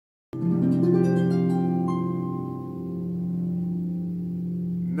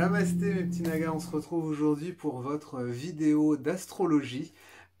Namasté mes petits nagas, on se retrouve aujourd'hui pour votre vidéo d'astrologie.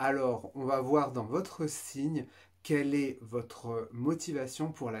 Alors, on va voir dans votre signe quelle est votre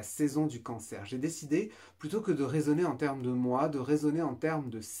motivation pour la saison du Cancer. J'ai décidé, plutôt que de raisonner en termes de mois, de raisonner en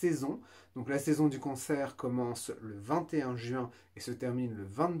termes de saison. Donc la saison du Cancer commence le 21 juin et se termine le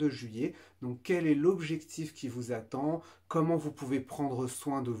 22 juillet. Donc quel est l'objectif qui vous attend? Comment vous pouvez prendre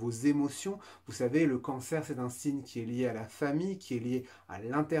soin de vos émotions? Vous savez, le Cancer, c'est un signe qui est lié à la famille, qui est lié à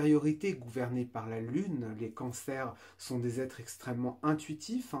l'intériorité, gouverné par la Lune. Les Cancers sont des êtres extrêmement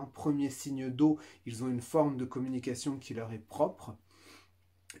intuitifs. Premier signe d'eau, ils ont une forme de communication qui leur est propre.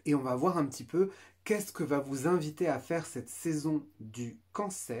 Et on va voir un petit peu qu'est-ce que va vous inviter à faire cette saison du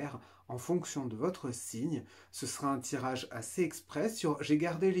Cancer en fonction de votre signe. Ce sera un tirage assez express. J'ai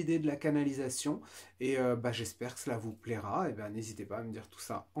gardé l'idée de la canalisation et j'espère que cela vous plaira. Et n'hésitez pas à me dire tout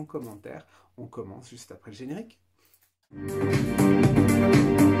ça en commentaire. On commence juste après le générique.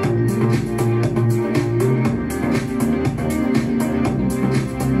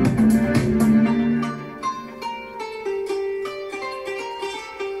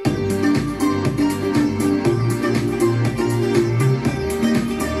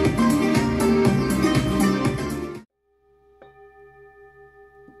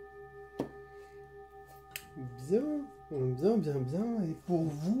 Bien. Et pour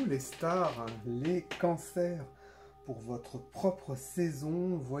vous, les stars, les cancers, pour votre propre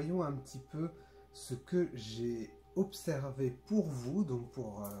saison, voyons un petit peu ce que j'ai observé pour vous, donc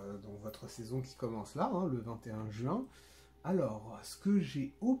pour votre saison qui commence là, le 21 juin. Alors, ce que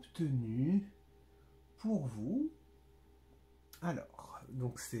j'ai obtenu pour vous, alors,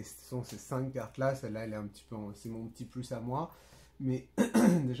 donc ce sont ces 5 cartes-là, celle-là, elle est un petit peu, c'est mon petit plus à moi, mais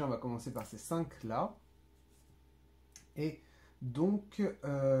déjà, on va commencer par ces 5-là. Et donc,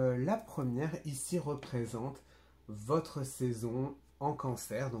 la première ici représente votre saison en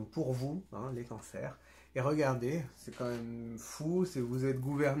Cancer, donc pour vous, les Cancers. Et regardez, c'est quand même fou, vous êtes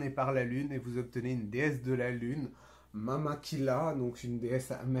gouverné par la Lune et vous obtenez une déesse de la Lune, Mamakila, donc une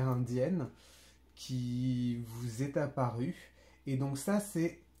déesse amérindienne, qui vous est apparue. Et donc ça,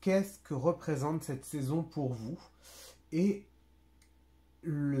 c'est qu'est-ce que représente cette saison pour vous. Et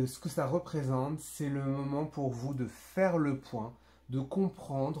ce que ça représente, c'est le moment pour vous de faire le point, de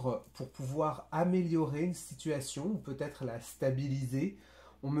comprendre pour pouvoir améliorer une situation ou peut-être la stabiliser.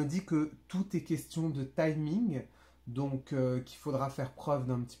 On me dit que tout est question de timing, donc qu'il faudra faire preuve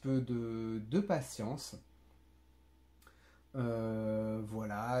d'un petit peu de patience.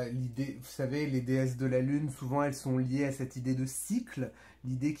 Voilà, l'idée, vous savez, les déesses de la Lune, souvent elles sont liées à cette idée de cycle,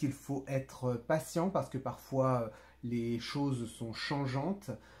 l'idée qu'il faut être patient parce que parfois les choses sont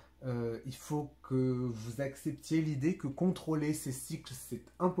changeantes. Il faut que vous acceptiez l'idée que contrôler ces cycles, c'est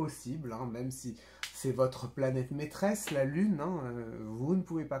impossible, même si c'est votre planète maîtresse, la Lune, vous ne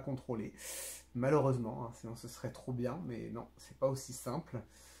pouvez pas contrôler, malheureusement, sinon ce serait trop bien, mais non, c'est pas aussi simple.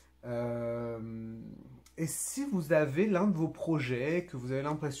 Et si vous avez l'un de vos projets, que vous avez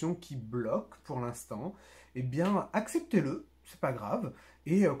l'impression qu'il bloque pour l'instant, eh bien acceptez-le, c'est pas grave,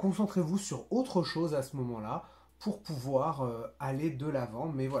 et concentrez-vous sur autre chose à ce moment-là pour pouvoir aller de l'avant.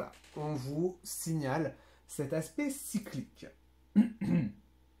 Mais voilà, on vous signale cet aspect cyclique.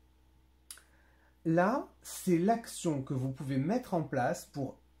 Là, c'est l'action que vous pouvez mettre en place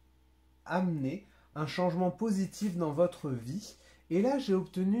pour amener un changement positif dans votre vie. Et là, j'ai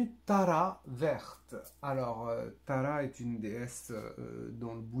obtenu Tara verte. Alors, Tara est une déesse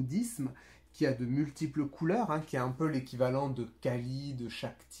dans le bouddhisme qui a de multiples couleurs, qui est un peu l'équivalent de Kali, de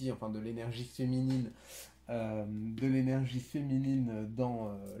Shakti, enfin de l'énergie féminine,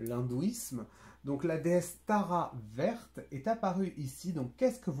 dans l'hindouisme. Donc, la déesse Tara verte est apparue ici. Donc,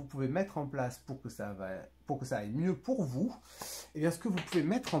 qu'est-ce que vous pouvez mettre en place pour que ça aille mieux pour vous? Eh bien, ce que vous pouvez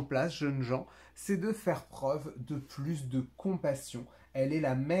mettre en place, jeunes gens, c'est de faire preuve de plus de compassion. Elle est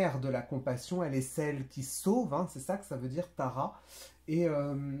la mère de la compassion, elle est celle qui sauve, c'est ça que ça veut dire Tara. Et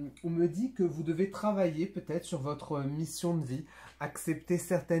on me dit que vous devez travailler peut-être sur votre mission de vie, accepter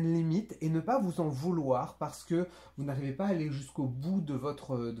certaines limites et ne pas vous en vouloir parce que vous n'arrivez pas à aller jusqu'au bout de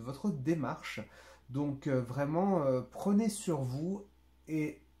votre démarche. Donc vraiment, prenez sur vous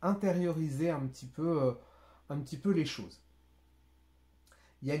et intériorisez un petit peu les choses.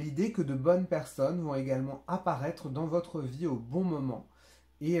 Il y a l'idée que de bonnes personnes vont également apparaître dans votre vie au bon moment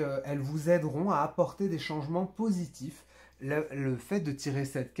et elles vous aideront à apporter des changements positifs. Le fait de tirer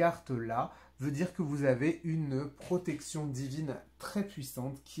cette carte-là veut dire que vous avez une protection divine très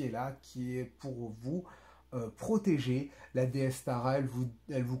puissante qui est là, qui est pour vous protéger. La déesse Tara, elle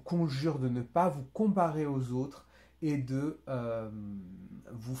vous conjure de ne pas vous comparer aux autres et de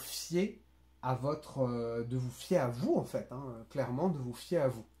vous fier de vous fier à vous en fait, hein, clairement de vous fier à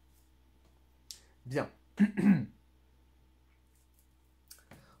vous. Bien.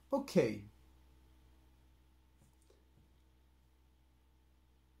 Ok.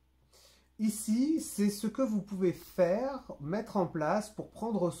 Ici, c'est ce que vous pouvez faire, mettre en place pour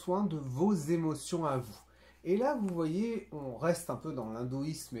prendre soin de vos émotions à vous. Et là, vous voyez, on reste un peu dans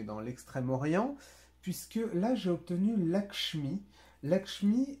l'hindouisme et dans l'extrême-orient, puisque là, j'ai obtenu Lakshmi.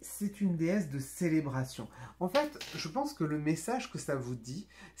 Lakshmi, c'est une déesse de célébration. En fait, je pense que le message que ça vous dit,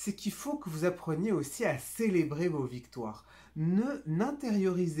 c'est qu'il faut que vous appreniez aussi à célébrer vos victoires.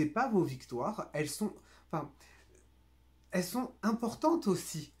 N'intériorisez pas vos victoires, enfin, elles sont importantes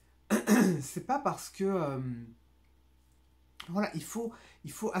aussi. C'est pas parce que voilà, il faut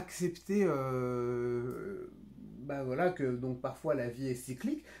accepter bah voilà, que donc parfois la vie est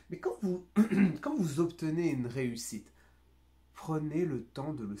cyclique, mais quand vous, quand vous obtenez une réussite, prenez le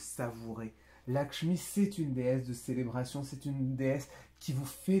temps de le savourer. Lakshmi, c'est une déesse de célébration, c'est une déesse qui vous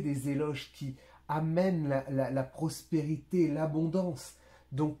fait des éloges, qui amène la prospérité, l'abondance.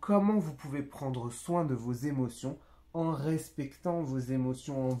 Donc comment vous pouvez prendre soin de vos émotions en respectant vos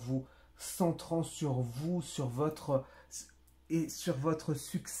émotions, en vous centrant sur vous, sur votre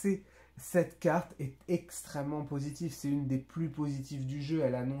succès. Cette carte est extrêmement positive, c'est une des plus positives du jeu,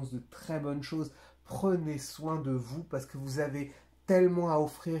 elle annonce de très bonnes choses. Prenez soin de vous parce que vous avez tellement à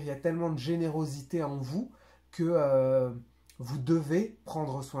offrir, il y a tellement de générosité en vous que vous devez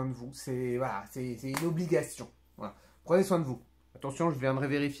prendre soin de vous. C'est voilà, c'est une obligation. Voilà. Prenez soin de vous. Attention, je viendrai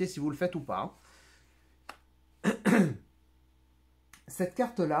vérifier si vous le faites ou pas. Cette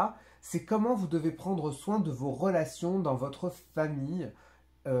carte-là, c'est comment vous devez prendre soin de vos relations dans votre famille.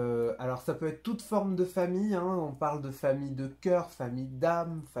 Alors ça peut être toute forme de famille, hein. On parle de famille de cœur, famille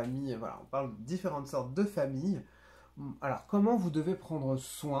d'âme, famille, voilà, on parle de différentes sortes de familles. Alors comment vous devez prendre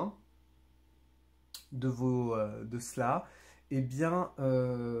soin de cela? Eh bien,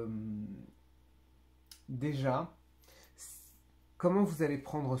 déjà, comment vous allez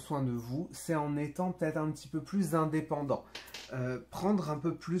prendre soin de vous? C'est en étant peut-être un petit peu plus indépendant. Prendre un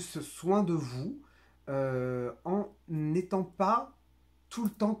peu plus soin de vous en n'étant pas tout le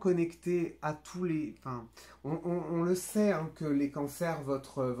temps connecté à tous les... Enfin, on le sait hein, que les cancers,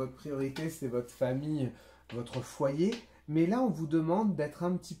 votre priorité, c'est votre famille, votre foyer. Mais là, on vous demande d'être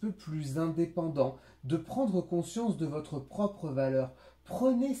un petit peu plus indépendant, de prendre conscience de votre propre valeur.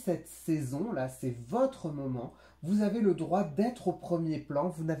 Prenez cette saison, là, c'est votre moment. Vous avez le droit d'être au premier plan.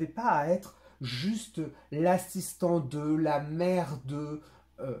 Vous n'avez pas à être juste l'assistant de, la mère de,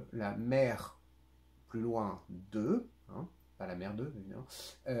 la mère plus loin de... Hein, pas la mère d'eux, évidemment.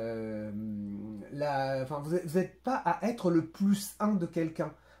 Enfin, vous n'êtes pas à être le plus un de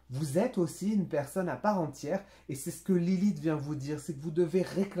quelqu'un. Vous êtes aussi une personne à part entière, et c'est ce que Lilith vient vous dire, c'est que vous devez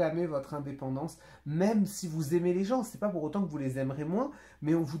réclamer votre indépendance, même si vous aimez les gens. C'est pas pour autant que vous les aimerez moins,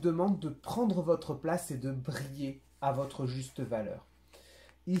 mais on vous demande de prendre votre place et de briller à votre juste valeur.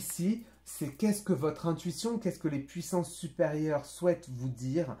 Ici, c'est qu'est-ce que votre intuition, qu'est-ce que les puissances supérieures souhaitent vous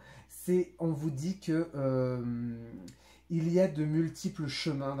dire. On vous dit que il y a de multiples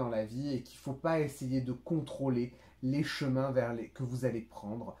chemins dans la vie et qu'il ne faut pas essayer de contrôler les chemins que vous allez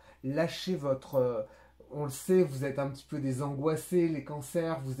prendre. Lâchez votre... on le sait, vous êtes un petit peu des angoissés, les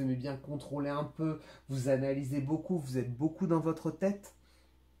cancers, vous aimez bien contrôler un peu, vous analysez beaucoup, vous êtes beaucoup dans votre tête.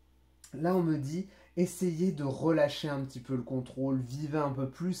 Là, on me dit, essayez de relâcher un petit peu le contrôle, vivez un peu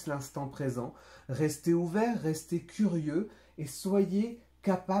plus l'instant présent, restez ouvert, restez curieux et soyez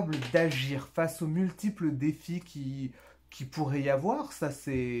capable d'agir face aux multiples défis qui pourrait y avoir, ça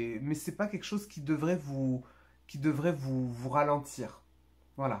c'est, mais c'est pas quelque chose qui devrait vous ralentir.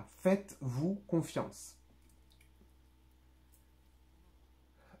 Voilà, faites-vous confiance.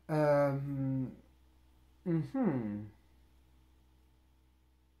 Mhm.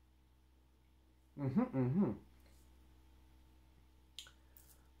 Mhm.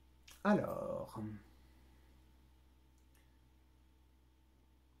 Alors,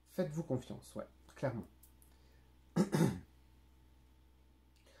 faites-vous confiance, ouais, clairement.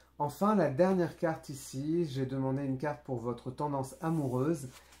 Enfin, la dernière carte ici, j'ai demandé une carte pour votre tendance amoureuse.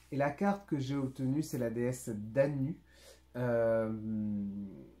 Et la carte que j'ai obtenue, c'est la déesse d'Anu.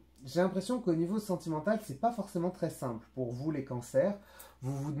 J'ai l'impression qu'au niveau sentimental, c'est pas forcément très simple. Pour vous, les cancers,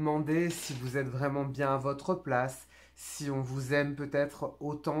 vous vous demandez si vous êtes vraiment bien à votre place, si on vous aime peut-être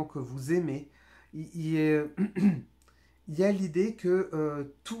autant que vous aimez. Il y a l'idée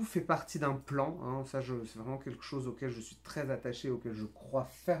que tout fait partie d'un plan, hein, ça c'est vraiment quelque chose auquel je suis très attaché, auquel je crois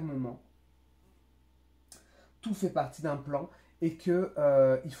fermement. Tout fait partie d'un plan et que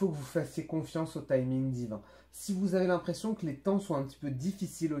il faut que vous fassiez confiance au timing divin. Si vous avez l'impression que les temps sont un petit peu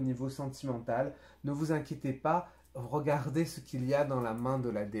difficiles au niveau sentimental, ne vous inquiétez pas, regardez ce qu'il y a dans la main de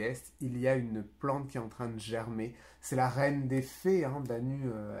la déesse. Il y a une plante qui est en train de germer. C'est la reine des fées, hein, Danu,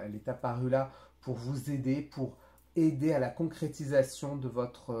 elle est apparue là pour vous aider, pour aider à la concrétisation de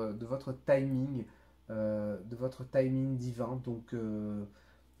votre timing divin. Donc,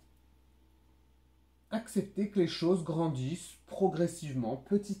 acceptez que les choses grandissent progressivement,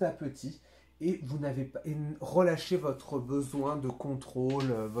 petit à petit, et vous n'avez pas et relâchez votre besoin de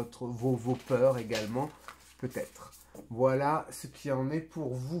contrôle, vos peurs également, peut-être. Voilà ce qui en est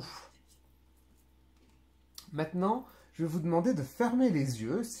pour vous. Maintenant, je vais vous demander de fermer les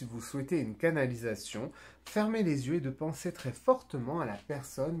yeux si vous souhaitez une canalisation. Fermez les yeux et de penser très fortement à la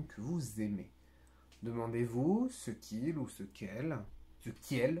personne que vous aimez. Demandez-vous ce qu'il ou ce qu'elle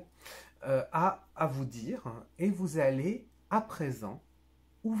a à vous dire, et vous allez à présent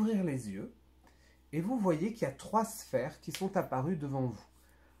ouvrir les yeux et vous voyez qu'il y a 3 sphères qui sont apparues devant vous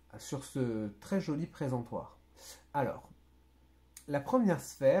sur ce très joli présentoir. Alors, la première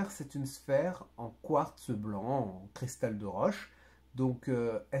sphère, c'est une sphère en quartz blanc, en cristal de roche. Donc,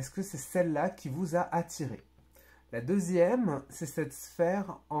 est-ce que c'est celle-là qui vous a attiré? La deuxième, c'est cette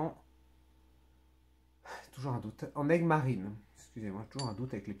sphère en... Toujours un doute. En aigle marine. Excusez-moi, toujours un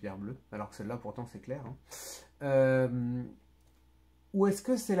doute avec les pierres bleues. Alors que celle-là, pourtant, c'est clair. Hein. Ou est-ce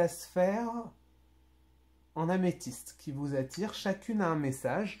que c'est la sphère en améthyste qui vous attire? Chacune a un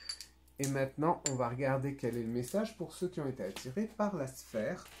message. Et maintenant, on va regarder quel est le message pour ceux qui ont été attirés par la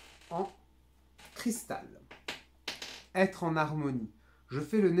sphère en cristal. Être en harmonie. Je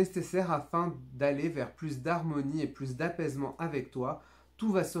fais le nécessaire afin d'aller vers plus d'harmonie et plus d'apaisement avec toi.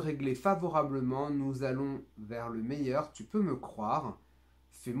 Tout va se régler favorablement. Nous allons vers le meilleur. Tu peux me croire.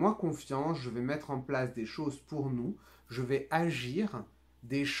 Fais-moi confiance. Je vais mettre en place des choses pour nous. Je vais agir.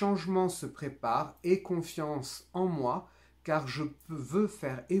 Des changements se préparent. Aie confiance en moi, car je veux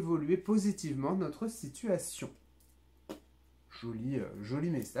faire évoluer positivement notre situation. Joli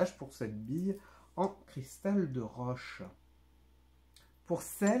message pour cette bille en cristal de roche. Pour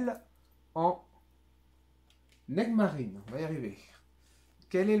celle en aigle marine, on va y arriver.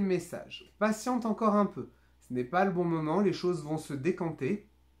 Quel est le message? Patiente encore un peu. Ce n'est pas le bon moment, les choses vont se décanter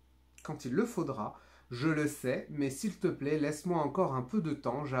quand il le faudra. Je le sais, mais s'il te plaît, laisse-moi encore un peu de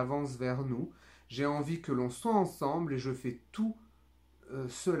temps, j'avance vers nous. J'ai envie que l'on soit ensemble et je fais tout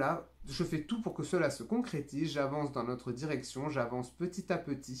pour que cela se concrétise. J'avance dans notre direction, j'avance petit à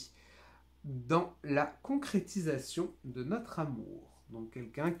petit dans la concrétisation de notre amour. Donc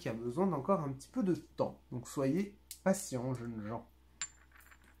quelqu'un qui a besoin d'encore un petit peu de temps. Donc soyez patients, jeunes gens.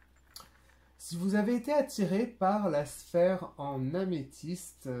 Si vous avez été attiré par la sphère en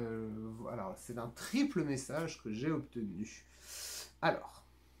améthyste, alors c'est un triple message que j'ai obtenu. Alors,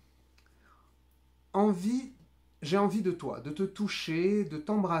 j'ai envie de toi, de te toucher, de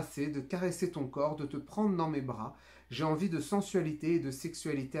t'embrasser, de caresser ton corps, de te prendre dans mes bras. J'ai envie de sensualité et de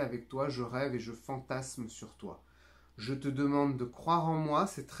sexualité avec toi, je rêve et je fantasme sur toi. Je te demande de croire en moi,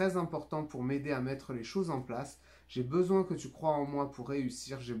 c'est très important pour m'aider à mettre les choses en place. J'ai besoin que tu crois en moi pour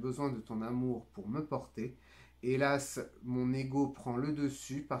réussir, j'ai besoin de ton amour pour me porter. Hélas, mon ego prend le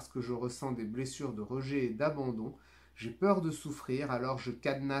dessus parce que je ressens des blessures de rejet et d'abandon. J'ai peur de souffrir, alors je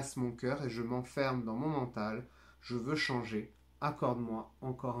cadenasse mon cœur et je m'enferme dans mon mental. Je veux changer, accorde-moi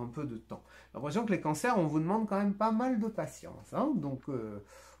encore un peu de temps. J'ai l'impression que les cancers, on vous demande quand même pas mal de patience. Hein, donc,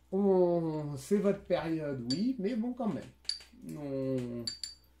 c'est votre période, oui, mais bon quand même.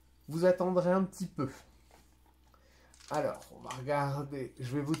 Vous attendrez un petit peu. Alors, on va regarder.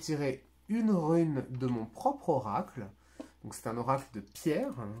 Je vais vous tirer une rune de mon propre oracle. Donc, c'est un oracle de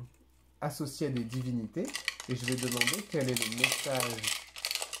pierre, hein, associé à des divinités. Et je vais demander quel est le message.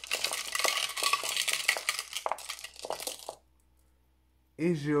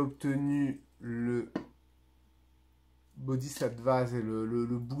 Et j'ai obtenu le Bodhisattva, c'est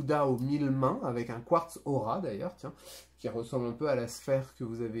le Bouddha aux 1000 mains, avec un quartz aura d'ailleurs, tiens, qui ressemble un peu à la sphère que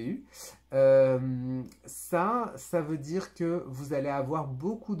vous avez eue. Ça veut dire que vous allez avoir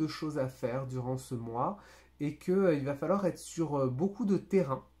beaucoup de choses à faire durant ce mois et qu'il va falloir être sur beaucoup de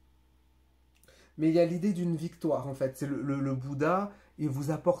terrain. Mais il y a l'idée d'une victoire en fait. C'est le Bouddha, il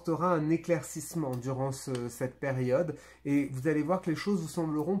vous apportera un éclaircissement durant cette période et vous allez voir que les choses vous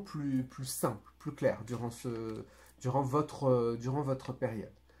sembleront plus simples, plus claires durant votre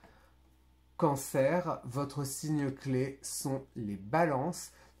période. Cancer, votre signe clé sont les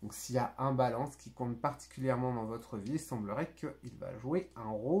balances. Donc s'il y a un balance qui compte particulièrement dans votre vie, il semblerait qu'il va jouer un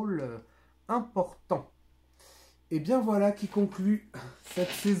rôle important. Et bien voilà qui conclut cette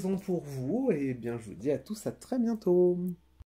saison pour vous. Et bien je vous dis à tous à très bientôt.